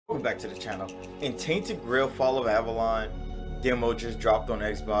welcome back to the channel. And Tainted Grail Fall of Avalon demo just dropped on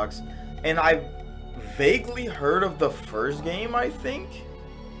Xbox, and I vaguely heard of the first game, I think.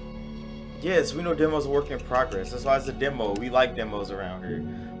 Yes, we know demos are work in progress. That's why it's a demo. We like demos around here.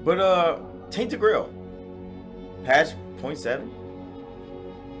 But Tainted Grail patch 0.7.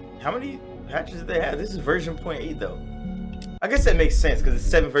 How many patches did they have? This is version 0.8 though. I guess that makes sense because it's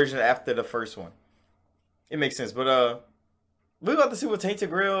 7 versions after the first one. It makes sense, but we're about to see what Tainted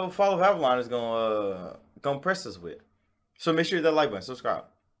Grail Fall of Avalon is gonna impress us with. So make sure you hit that like button, subscribe.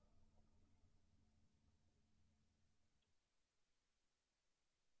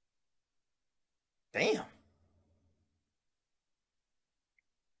 Damn.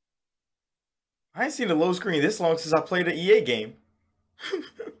 I ain't seen a low screen this long since I played an EA game.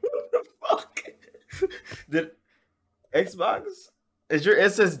 What the fuck? Did Xbox? Is your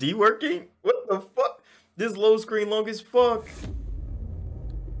SSD working? What the fuck? This low screen long as fuck.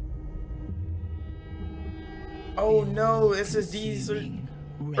 Oh no, SSDs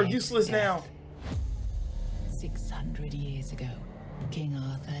are useless now. 600 years ago, King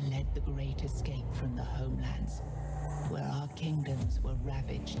Arthur led the great escape from the homelands, where our kingdoms were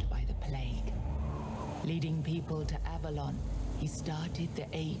ravaged by the plague. Leading people to Avalon, he started the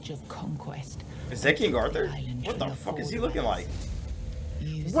age of conquest. Is that King Arthur? What the fuck is he looking like?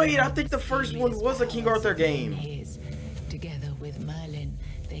 Wait, I think the first one was a King Arthur game. Together with Merlin,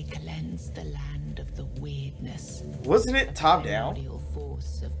 they cleansed the land of the weirdness. Wasn't it top down?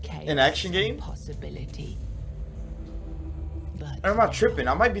 An action game? Possibility. Or am I tripping?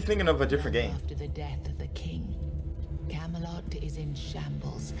 I might be thinking of a different game. After the death of the king, Camelot is in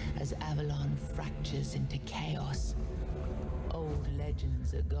shambles as Avalon fractures into chaos. Old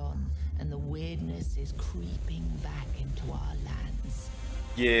legends are gone, and the weirdness is creeping back into our lands.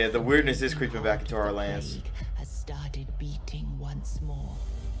 Yeah, the weirdness is creeping back into our lands. The plague has started beating once more,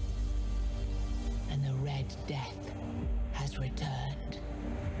 and the Red Death has returned.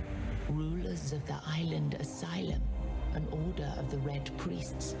 Rulers of the island Asylum, an order of the Red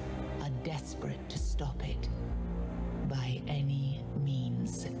Priests, are desperate to stop it by any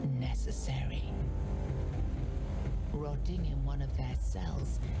means necessary. Rotting in one of their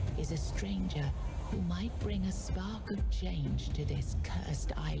cells is a stranger who might bring a spark of change to this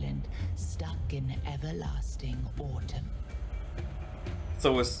cursed island stuck in everlasting autumn.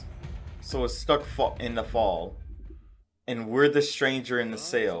 So it's stuck in the fall, and we're the stranger in the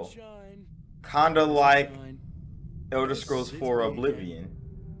cell, kinda like Elder Scrolls 4 Oblivion.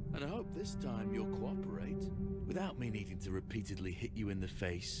 And I hope this time you'll cooperate without me needing to repeatedly hit you in the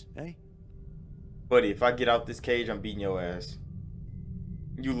face, eh? Buddy, if I get out this cage, I'm beating your ass.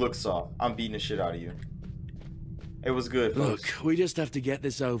 You look soft. I'm beating the shit out of you. It was good, folks. Look, we just have to get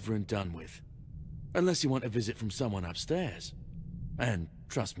this over and done with. Unless you want a visit from someone upstairs. And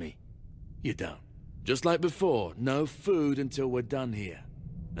trust me, you don't. Just like before, no food until we're done here.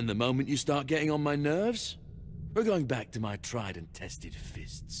 And the moment you start getting on my nerves, we're going back to my tried and tested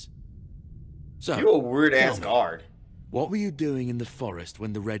fists. So, you're a weird ass guard. What were you doing in the forest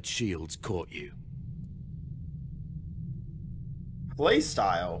when the Red Shields caught you?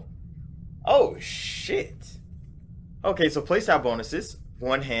 Playstyle. Oh shit. Okay, so playstyle bonuses: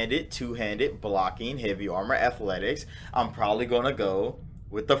 one-handed, two-handed, blocking, heavy armor, athletics. I'm probably gonna go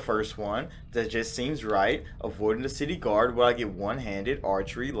with the first one. That just seems right. Avoiding the city guard, where I get one-handed,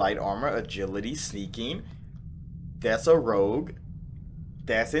 archery, light armor, agility, sneaking. That's a rogue.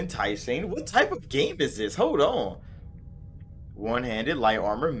 That's enticing. What type of game is this? Hold on. One-handed, light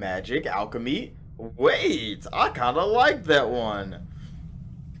armor, magic, alchemy. Wait, I kind of like that one.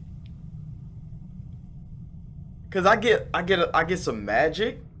 Cause I get some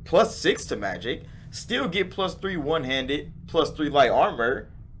magic, +6 to magic. Still get +3 one-handed, +3 light armor.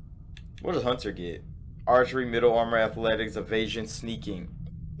 What does Hunter get? Archery, middle armor, athletics, evasion, sneaking.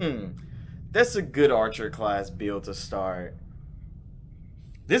 That's a good archer class build to start.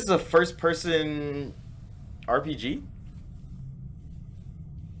 This is a first-person RPG.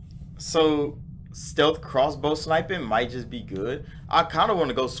 So stealth crossbow sniping might just be good. I kind of want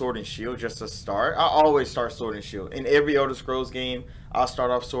to go sword and shield just to start. I always start sword and shield. In every Elder Scrolls game, I'll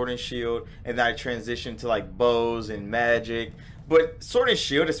start off sword and shield, and then I transition to like bows and magic. But sword and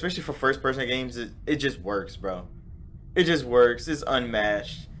shield, especially for first-person games, it just works, bro. It just works. It's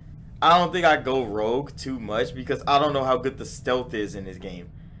unmatched. I don't think I go rogue too much because I don't know how good the stealth is in this game.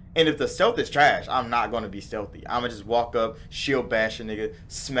 And if the stealth is trash, I'm not going to be stealthy. I'm going to just walk up, shield bash a nigga,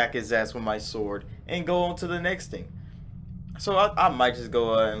 smack his ass with my sword, and go on to the next thing. So I might just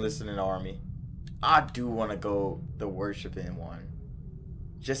go enlist in an army. I do want to go the worshiping one,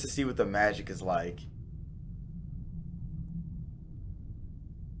 just to see what the magic is like.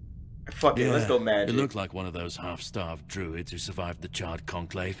 Fuck it, let's go magic. You look like one of those half-starved druids who survived the Charred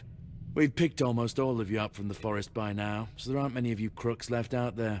Conclave. We've picked almost all of you up from the forest by now, so there aren't many of you crooks left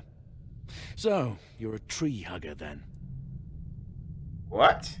out there. So, you're a tree hugger then?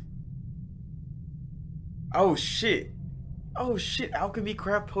 What? Oh shit. Oh shit, alchemy,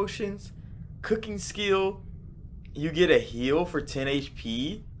 craft potions, cooking skill. You get a heal for 10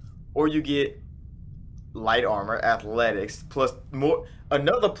 HP, or you get light armor, athletics, plus more,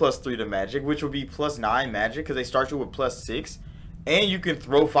 another +3 to magic, which would be +9 magic because they start you with +6, and you can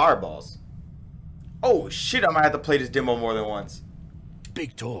throw fireballs. Oh shit, I might have to play this demo more than once.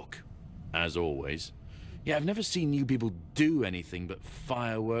 Big talk, as always. Yeah, I've never seen you people do anything but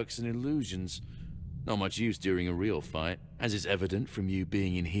fireworks and illusions. Not much use during a real fight, as is evident from you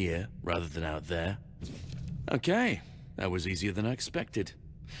being in here rather than out there. Okay, that was easier than I expected.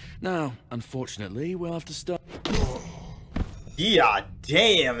 Now, unfortunately, we'll have to start. Yeah,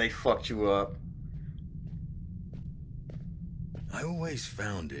 damn, they fucked you up. I always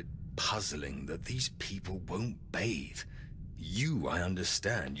found it puzzling that these people won't bathe. You, I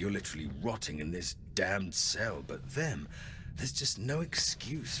understand, you're literally rotting in this damned cell, but them, there's just no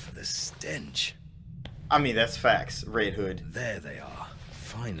excuse for the stench. I mean, that's facts, Red Hood. There they are,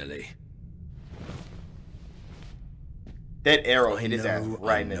 finally. That arrow hit his ass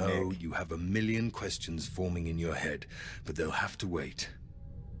right in the I know neck. you have a million questions forming in your head, but they'll have to wait.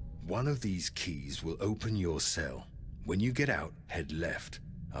 One of these keys will open your cell. When you get out, head left.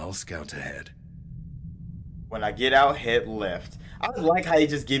 I'll scout ahead. When I get out, head left. I like how you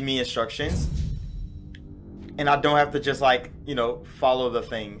just give me instructions, and I don't have to just, like, you know, follow the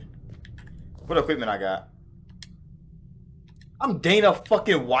thing. What equipment I got? I'm Dana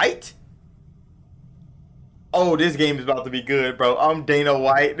fucking White? Oh, this game is about to be good, bro. I'm Dana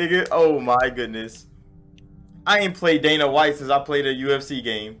White, nigga. Oh my goodness. I ain't played Dana White since I played a UFC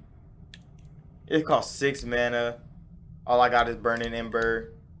game. It costs 6 mana. All I got is Burning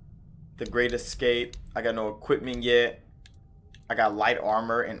Ember. The Great Escape. I got no equipment yet. I got light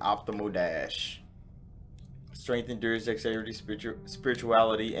armor and optimal dash. Strength, endurance, dexterity,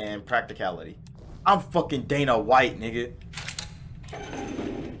 spirituality, and practicality. I'm fucking Dana White, nigga.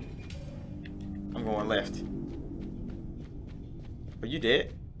 I'm going left. Are you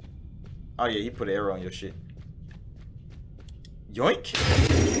dead? Oh yeah, he put an arrow on your shit. Yoink.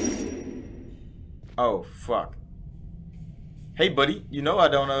 Oh fuck. Hey buddy, you know I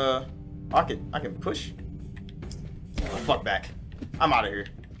don't I can push. Oh, fuck back. I'm out of here.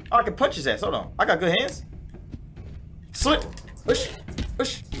 Oh, I can punch his ass. Hold on. I got good hands. Slip. Push.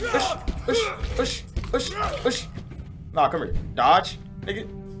 Push. Push. Push. Push. Push. Push. Nah, come here. Dodge.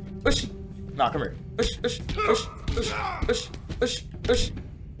 Nigga. Push. Nah, come here. Push. Push. Push. Push. Push. Push. Push.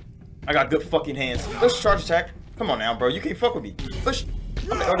 I got good fucking hands. Push. Charge attack. Come on now, bro. You can't fuck with me. Push.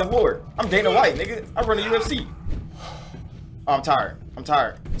 I'm the Elder Lord. I'm Dana White, nigga. I run the UFC. Oh, I'm tired. I'm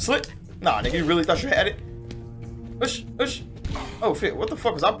tired. Slip. Nah, nigga. You really thought you had it? Push. Push. Oh, shit. What the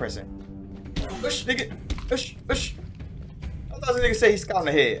fuck was I pressing? Push, nigga. Push. Push. I thought this nigga say he's scouting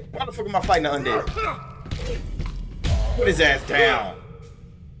ahead. Why the fuck am I fighting the undead? Put his ass down.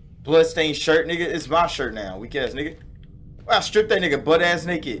 Bloodstained shirt, nigga. It's my shirt now. Weak ass nigga. Wow, strip that nigga butt ass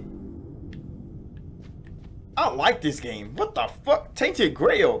naked. I don't like this game. What the fuck? Tainted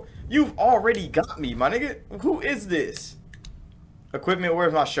Grail. You've already got me, my nigga. Who is this? Equipment,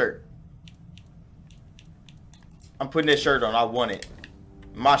 where's my shirt? I'm putting this shirt on. I want it.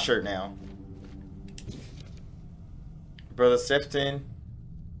 My shirt now. Brother Sefton.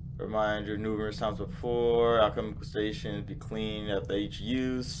 Remind you numerous times before. Alchemical stations be cleaned after each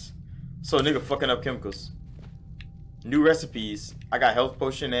use. So nigga fucking up chemicals. New recipes. I got health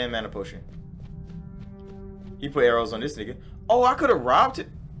potion and mana potion. He put arrows on this nigga. Oh, I could have robbed it.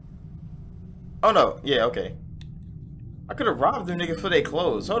 Oh no. Yeah, okay. I could have robbed them nigga for their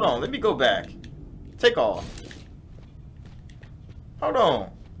clothes. Hold on. Let me go back. Take off. Hold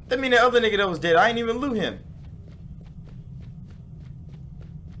on. That mean the other nigga that was dead, I ain't even loot him.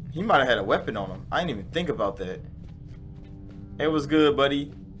 He might have had a weapon on him. I didn't even think about that. Hey, what's good,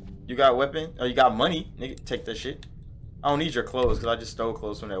 buddy? You got a weapon? Oh, you got money? Nigga, take that shit. I don't need your clothes because I just stole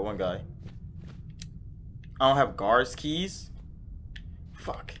clothes from that one guy. I don't have guards keys.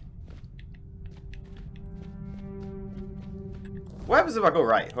 Fuck. What happens if I go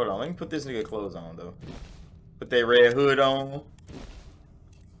right? Hold on, let me put this nigga clothes on though. Put that red hood on.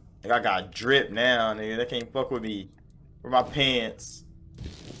 Like I got drip now, nigga. They can't fuck with me. Where my pants?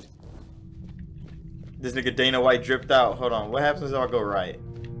 This nigga Dana White dripped out. Hold on. What happens if I go right?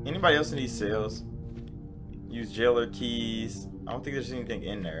 Anybody else in these cells? Use jailer keys. I don't think there's anything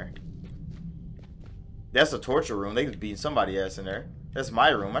in there. That's a torture room. They was beating somebody ass in there. That's my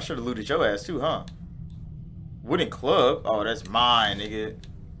room. I should have looted your ass too, huh? Wooden club? Oh, that's mine, nigga.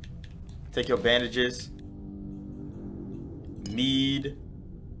 Take your bandages. Mead.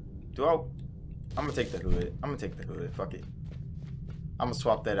 I'm gonna take the hood. I'm gonna take the hood. Fuck it. I'm gonna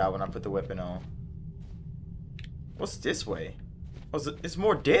swap that out when I put the weapon on. What's this way? Oh, it's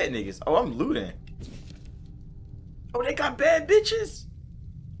more dead niggas. Oh, I'm looting. Oh, they got bad bitches.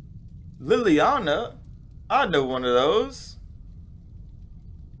 Liliana. I know one of those.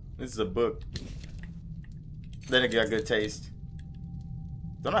 This is a book. That nigga got good taste.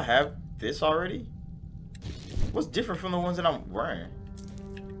 Don't I have this already? What's different from the ones that I'm wearing?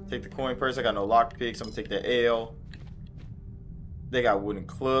 Take the coin purse. I got no lockpicks. I'm gonna take the ale. They got wooden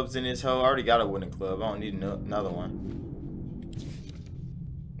clubs in this hoe. I already got a wooden club. I don't need another one.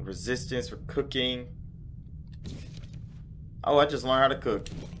 Resistance for cooking. Oh, I just learned how to cook.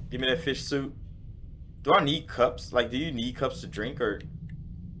 Give me that fish soup. Do I need cups? Like, do you need cups to drink or?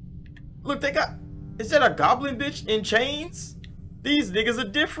 Look, they got. Is that a goblin bitch in chains? These niggas are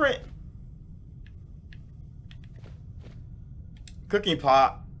different. Cooking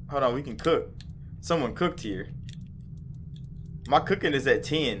pot. Hold on, we can cook. Someone cooked here. My cooking is at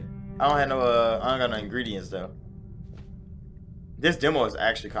 10. I don't have no I don't got no ingredients though. This demo is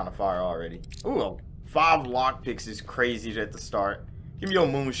actually kind of fire already. Ooh, 5 lockpicks is crazy at the start. Give me your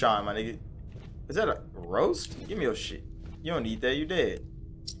moonshine, my nigga. Is that a roast? Give me your shit. You don't need that, you dead.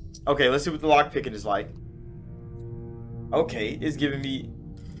 Okay, let's see what the lockpicking is like. Okay, it's giving me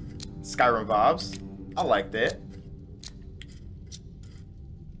Skyrim vibes. I like that.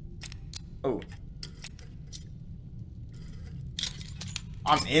 Oh.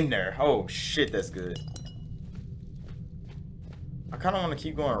 I'm in there. Oh shit, that's good. I kind of want to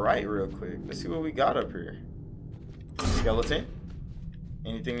keep going right real quick. Let's see what we got up here. Skeleton.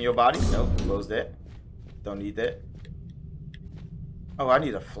 Anything in your body? No. Close that. Don't need that. Oh, I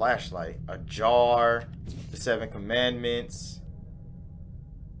need a flashlight. A jar. The 7 commandments.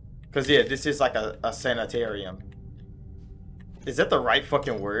 Because, yeah, this is like a sanitarium. Is that the right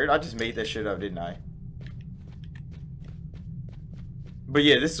fucking word? I just made that shit up, didn't I? But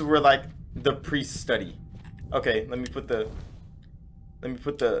yeah, this is where like the priests study. Okay, let me put the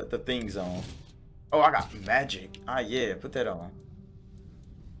things on. Oh, I got magic. Ah yeah, put that on.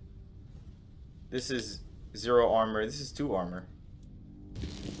 This is 0 armor. This is 2 armor.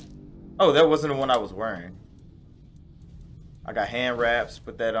 Oh, that wasn't the one I was wearing. I got hand wraps,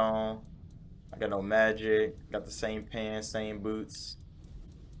 put that on. I got no magic. Got the same pants, same boots.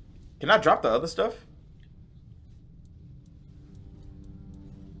 Can I drop the other stuff?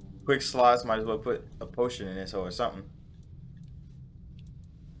 Quick slots, might as well put a potion in this or something.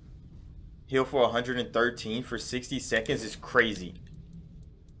 Heal for 113 for 60 seconds is crazy.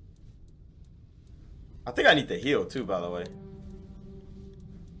 I think I need to heal too, by the way.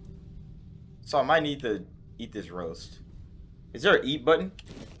 So I might need to eat this roast. Is there an eat button?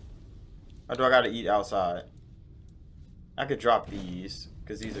 Or do I gotta eat outside? I could drop these,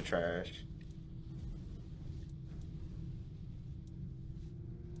 because these are trash.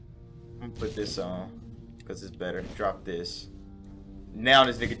 I'm gonna put this on, because it's better. Drop this. Now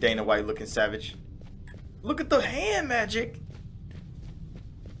this nigga Dana White looking savage. Look at the hand magic.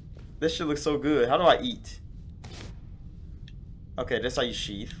 This shit looks so good. How do I eat? Okay, that's how you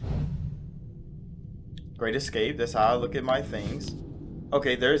sheath. Great escape. That's how I look at my things.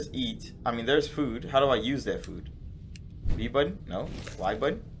 Okay, there's eat. I mean, there's food. How do I use that food? B button? No. Y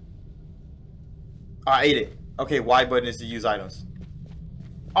button? I ate it. Okay, Y button is to use items.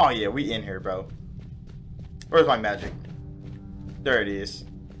 Oh yeah, we in here, bro. Where's my magic? There it is.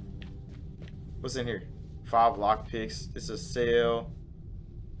 What's in here? 5 lockpicks. It's a sale.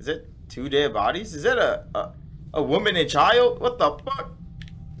 Is it 2 dead bodies? Is that a woman and child? What the fuck?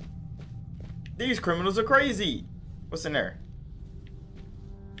 These criminals are crazy. What's in there?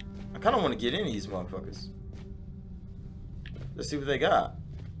 I kind of want to get in these motherfuckers. Let's see what they got.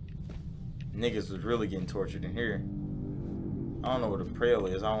 Niggas was really getting tortured in here. I don't know what a prayer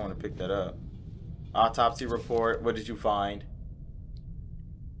is. I don't want to pick that up. Autopsy report. What did you find?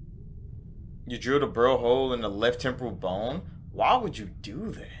 You drilled a burrow hole in the left temporal bone? Why would you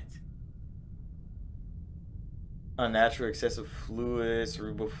do that? Unnatural excessive fluid,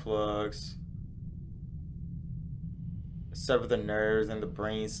 cerebral flux. Sever the nerves and the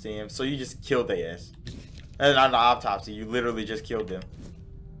brain stem. So you just killed their ass. And not an autopsy. You literally just killed them.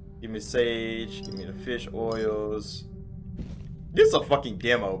 Give me sage. Give me the fish oils. This is a fucking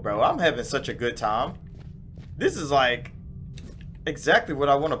demo, bro. I'm having such a good time. This is like exactly what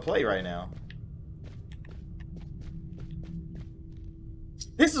I want to play right now.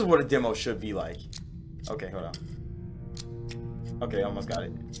 This is what a demo should be like. Okay, hold on. Okay, almost got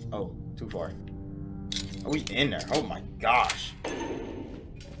it. Oh, too far. Are we in there? Oh my gosh.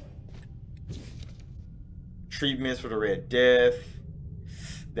 Treatments for the Red Death.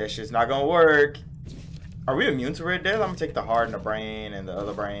 That shit's not gonna work. Are we immune to Red Death? I'm gonna take the heart and the brain and the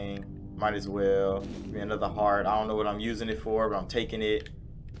other brain. Might as well. Give me another heart. I don't know what I'm using it for, but I'm taking it.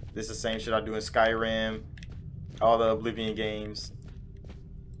 This is the same shit I do in Skyrim. All the Oblivion games.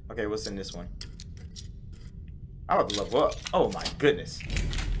 Okay, what's in this one? I'm about to level up. Oh my goodness.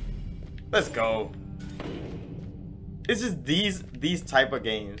 Let's go. It's just these type of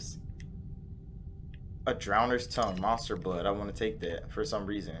games. A Drowner's Tongue, Monster Blood. I want to take that for some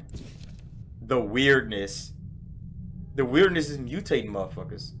reason. The weirdness. The weirdness is mutating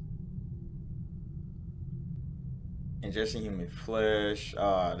motherfuckers. Ingesting human flesh.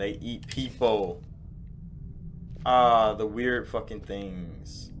 They eat people. The weird fucking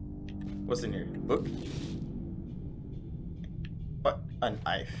things. What's in here? Book? What? A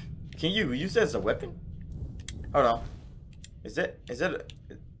knife. Can you use that as a weapon? Hold on.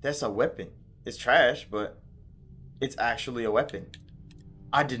 That's a weapon. It's trash, but it's actually a weapon.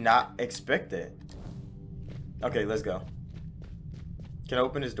 I did not expect that. Okay, let's go. Can I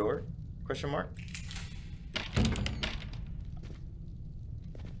open this door? Question mark.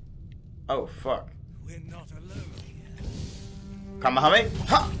 Oh fuck. We're not alone here. Kamahame!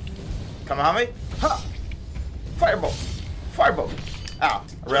 Ha! Kamahame! Ha! Fireball! Fireball! Ow,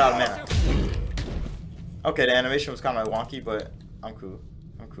 I ran out of mana. Okay, the animation was kind of wonky, but I'm cool.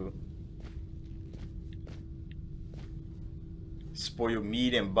 I'm cool. Spoiled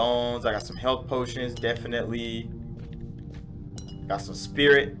meat and bones. I got some health potions, definitely. Got some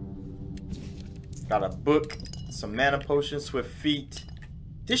spirit. Got a book. Some mana potions, swift feet.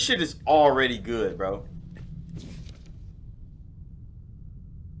 This shit is already good, bro.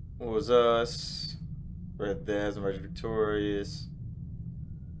 What was us? Red Death, emerged victorious.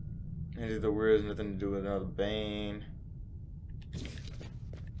 Any of the words, nothing to do with another Bane.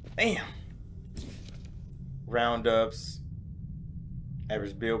 Damn. Roundups.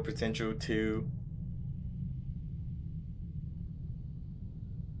 Average build potential 2.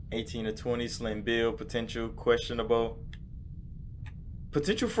 18 to 20 slim build potential questionable.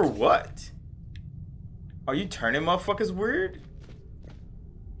 Potential for what? Are you turning motherfuckers weird?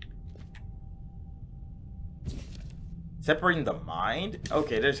 Separating the mind?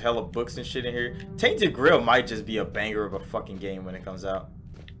 Okay, there's hella books and shit in here. Tainted Grail might just be a banger of a fucking game when it comes out.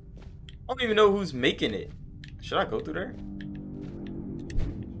 I don't even know who's making it. Should I go through there?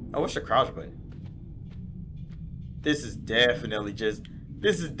 Oh, what's the crouch button? This is definitely just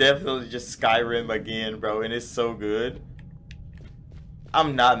Skyrim again, bro, and it's so good.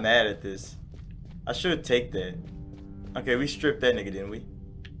 I'm not mad at this. I should take that. Okay, we stripped that nigga, didn't we?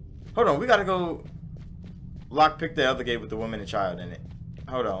 Hold on, we gotta go lockpick the other gate with the woman and child in it.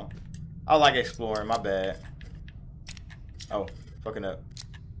 Hold on. I like exploring, my bad. Oh, fucking up.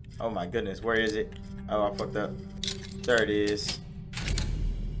 Oh my goodness, where is it? Oh, I fucked up. There it is.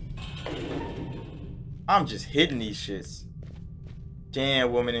 I'm just hitting these shits.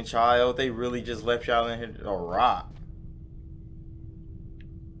 Damn, woman and child, they really just left y'all in here to rot.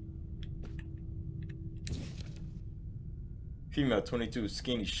 Female, 22,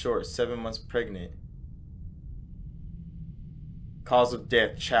 skinny, short, 7 months pregnant. Cause of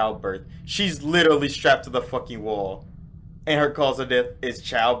death, childbirth. She's literally strapped to the fucking wall. And her cause of death is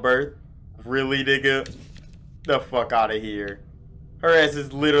childbirth? Really, nigga? The fuck out of here. Her ass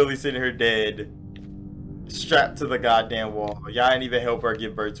is literally sitting here dead. Strapped to the goddamn wall. Y'all didn't even help her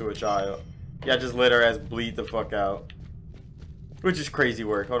give birth to a child. Y'all just let her ass bleed the fuck out. Which is crazy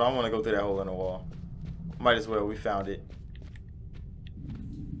work. Hold on, I want to go through that hole in the wall. Might as well, we found it.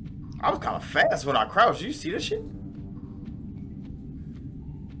 I was kind of fast when I crouched. You see this shit?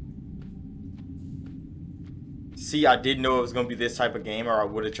 See, I didn't know it was going to be this type of game, or I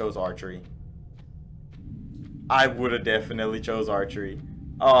would have chose archery. I would have definitely chose archery.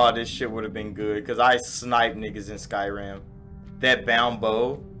 Oh, this shit would have been good, because I snipe niggas in Skyrim. That bound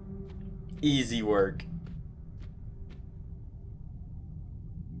bow, easy work.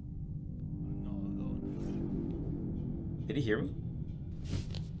 Did he hear me?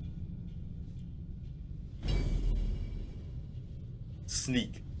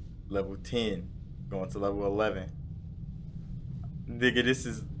 Sneak, level 10, going to level 11. Nigga, this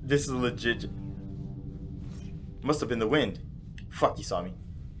is legit. Must have been the wind. Fuck, he saw me.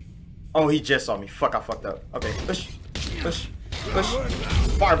 Oh, he just saw me. Fuck, I fucked up. Okay, push, push, push.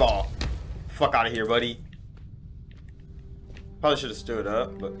 Fireball. Fuck out of here, buddy. Probably should have stood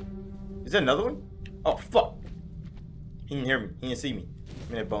up, but is there another one? Oh fuck. He didn't hear me. He didn't see me.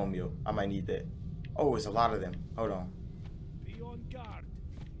 I'm in a bone meal. I might need that. Oh, there's a lot of them. Hold on.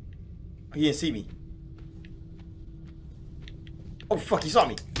 He didn't see me. Oh fuck, he saw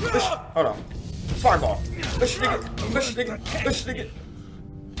me. Push. Hold on. Fireball. Push nigga. Push nigga. Push nigga.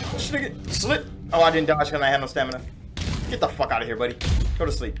 Push nigga. Slip. Oh, I didn't dodge because I had no stamina. Get the fuck out of here, buddy. Go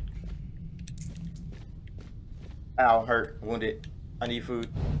to sleep. Ow, hurt. Wounded. I need food.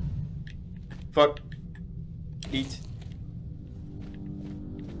 Fuck. Eat.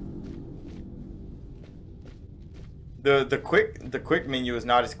 The quick menu is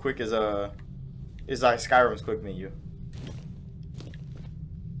not as quick as is like Skyrim's quick menu.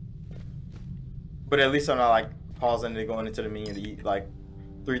 But at least I'm not like pausing and going into the menu to eat like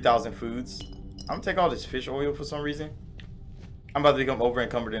 3,000 foods. I'm gonna take all this fish oil for some reason. I'm about to become over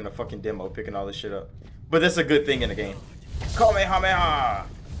encumbered in the fucking demo picking all this shit up. But that's a good thing in the game. Kamehameha!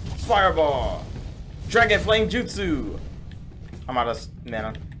 Fireball! Dragon Flame Jutsu! I'm out of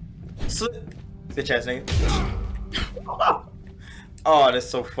mana. Slip! Bitch ass nigga. Oh, that's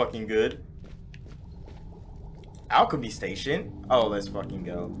so fucking good. Alchemy station? Oh, let's fucking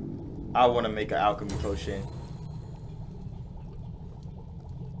go. I want to make an alchemy potion.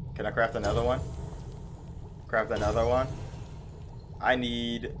 Can I craft another one? Craft another one. I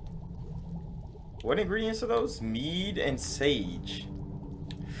need... What ingredients are those? Mead and sage.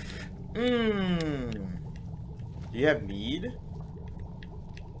 Do you have mead?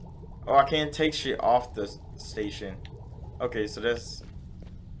 Oh, I can't take shit off the station. Okay, so that's...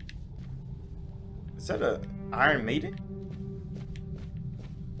 Is that a Iron Maiden?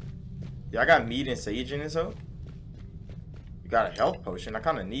 Yeah, I got mead and sage in this hoe. You got a health potion. I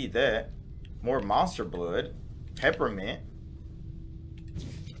kind of need that. More monster blood. Peppermint.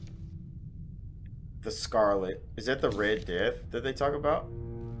 The Scarlet. Is that the Red Death that they talk about?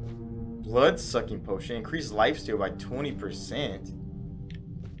 Blood sucking potion. Increase lifesteal by 20%.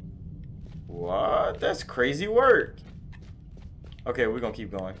 What? That's crazy work. Okay, we're gonna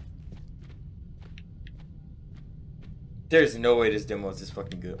keep going. There's no way this demo is this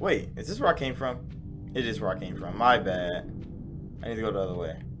fucking good. Wait, is this where I came from? It is where I came from. My bad. I need to go the other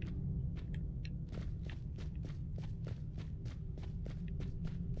way.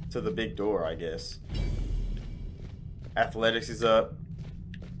 To the big door, I guess. Athletics is up.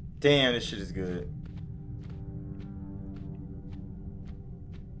 Damn, this shit is good.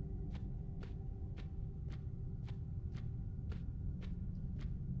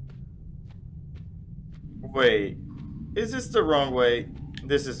 Wait, is this the wrong way?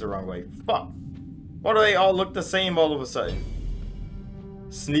 This is the wrong way. Fuck. Why do they all look the same all of a sudden?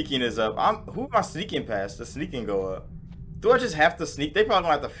 Sneaking is up. Who am I sneaking past? The sneaking go up. Do I just have to sneak? They probably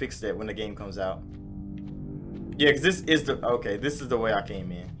gonna have to fix that when the game comes out. Yeah, because this is the... Okay, this is the way I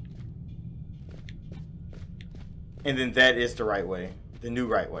came in. And then that is the right way. The new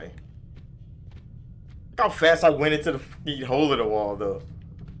right way. Look how fast I went into the fucking hole of the wall, though.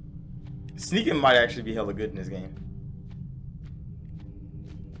 Sneaking might actually be hella good in this game.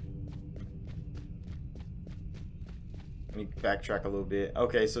 Let me backtrack a little bit.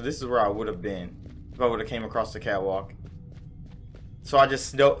 Okay, so this is where I would have been if I would have came across the catwalk. So I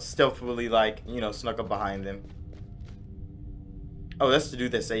just stealthily, like, you know, snuck up behind them. Oh, that's the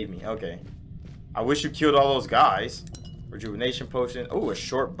dude that saved me. Okay. I wish you killed all those guys. Rejuvenation potion. Oh, a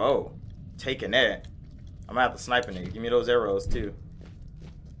short bow. Taking that. I'm gonna have to snipe a nigga. Give me those arrows, too.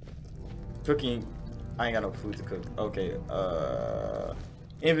 Cooking. I ain't got no food to cook. Okay.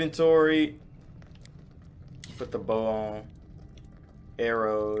 Inventory. Put the bow on.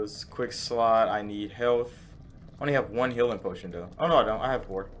 Arrows. Quick slot. I need health. I only have one healing potion though. Oh no, I don't. I have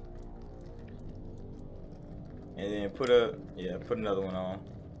 4. And then put another one on.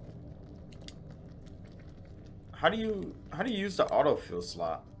 How do you use the autofill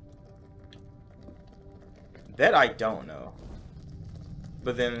slot? That I don't know.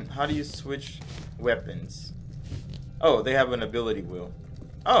 But then how do you switch weapons? Oh, they have an ability wheel.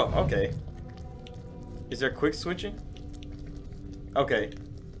 Oh, okay. Is there quick switching? Okay.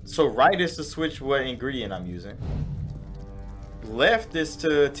 So right is to switch what ingredient I'm using. Left is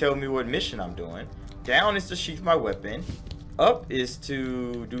to tell me what mission I'm doing. Down is to sheath my weapon. Up is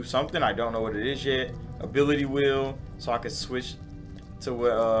to do something. I don't know what it is yet. Ability wheel, so I can switch to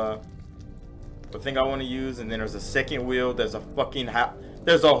what thing I want to use. And then there's a second wheel. There's a fucking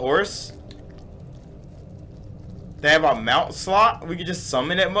there's a horse. They have a mount slot. We can just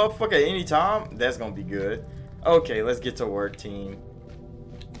summon that motherfucker at any time. That's gonna be good. Okay, let's get to work, team.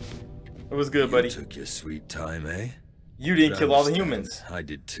 It was good, buddy. You took your sweet time, eh? You didn't kill all the humans. I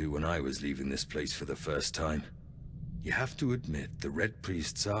did too when I was leaving this place for the first time. You have to admit, the Red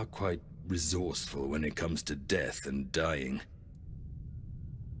Priests are quite resourceful when it comes to death and dying.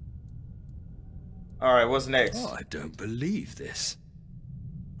 Alright, what's next? Oh, I don't believe this.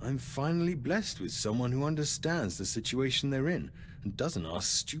 I'm finally blessed with someone who understands the situation they're in and doesn't ask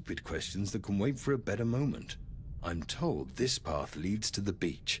stupid questions that can wait for a better moment. I'm told this path leads to the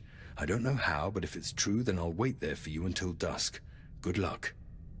beach. I don't know how, but if it's true, then I'll wait there for you until dusk. Good luck.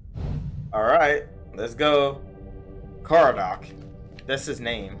 All right, let's go. Caradoc, that's his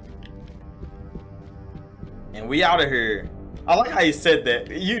name. And we out of here. I like how you said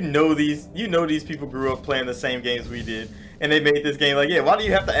that. You know these people grew up playing the same games we did, and they made this game like, yeah, why do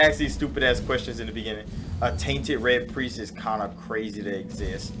you have to ask these stupid ass questions in the beginning? A tainted red priest is kind of crazy to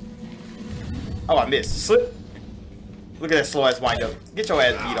exist. Oh, I missed. Slip. Look at that slow ass wind up. Get your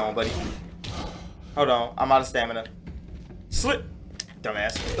ass beat on, buddy. Hold on, I'm out of stamina. Slip.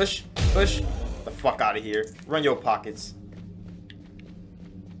 Dumbass. Push. Push. The fuck out of here. Run your pockets.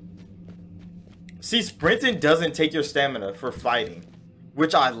 See, sprinting doesn't take your stamina for fighting,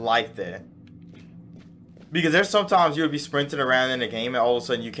 which I like that. Because there's sometimes you'll be sprinting around in the game and all of a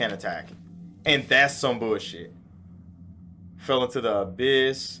sudden you can't attack. And that's some bullshit. Fell into the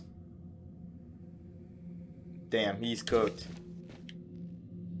abyss. Damn, he's cooked.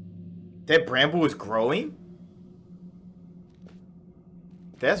 That bramble is growing?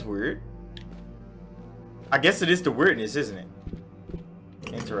 That's weird. I guess it is the weirdness, isn't it?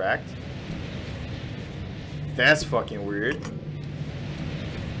 Interact. That's fucking weird.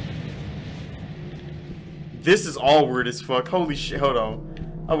 This is all weird as fuck. Holy shit, hold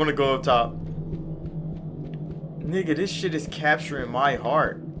on. I want to go up top. Nigga, this shit is capturing my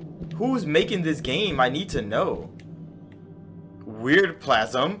heart. Who's making this game? I need to know. Weird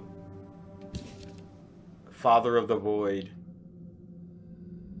Plasm. Father of the Void.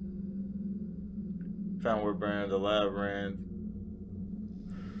 Found where burned the labyrinth.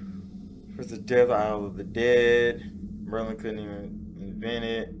 There's the Death Isle of the Dead. Merlin couldn't even invent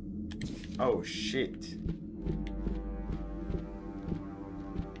it. Oh shit.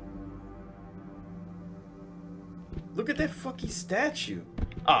 Look at that fucking statue.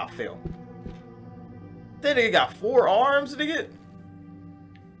 Ah, fail. That nigga got 4 arms, nigga.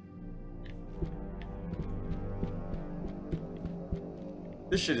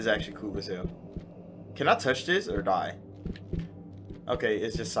 This shit is actually cool as hell. Can I touch this or die? Okay,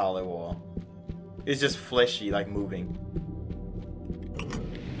 it's just solid wall. It's just fleshy, like moving.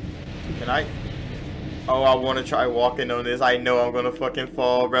 Can I? Oh, I want to try walking on this. I know I'm gonna fucking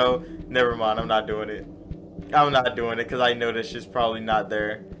fall, bro. Never mind, I'm not doing it. I'm not doing it because I know this shit's probably not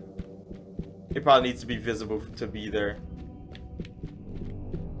there. It probably needs to be visible to be there.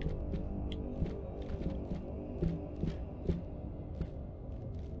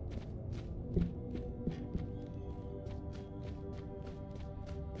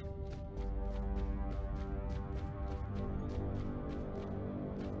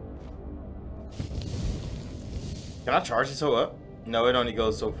 Can I charge this hoe up? No, it only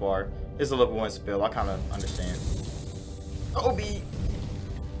goes so far. It's a level 1 spell. I kind of understand. Obi!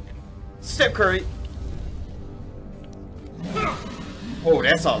 Step curry! Oh,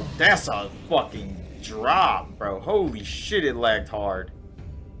 that's a fucking drop, bro. Holy shit, it lagged hard.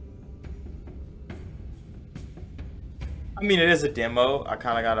 I mean, it is a demo. I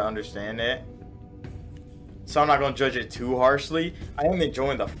kind of got to understand that. So I'm not going to judge it too harshly. I am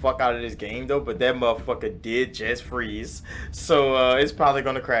enjoying the fuck out of this game, though. But that motherfucker did just freeze. So it's probably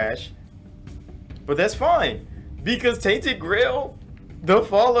going to crash. But that's fine. Because Tainted Grail, The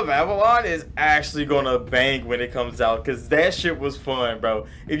Fall of Avalon, is actually going to bang when it comes out. Because that shit was fun, bro.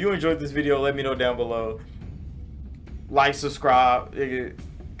 If you enjoyed this video, let me know down below. Like, subscribe,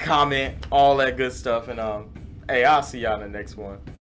 comment, all that good stuff. And hey, I'll see y'all in the next one.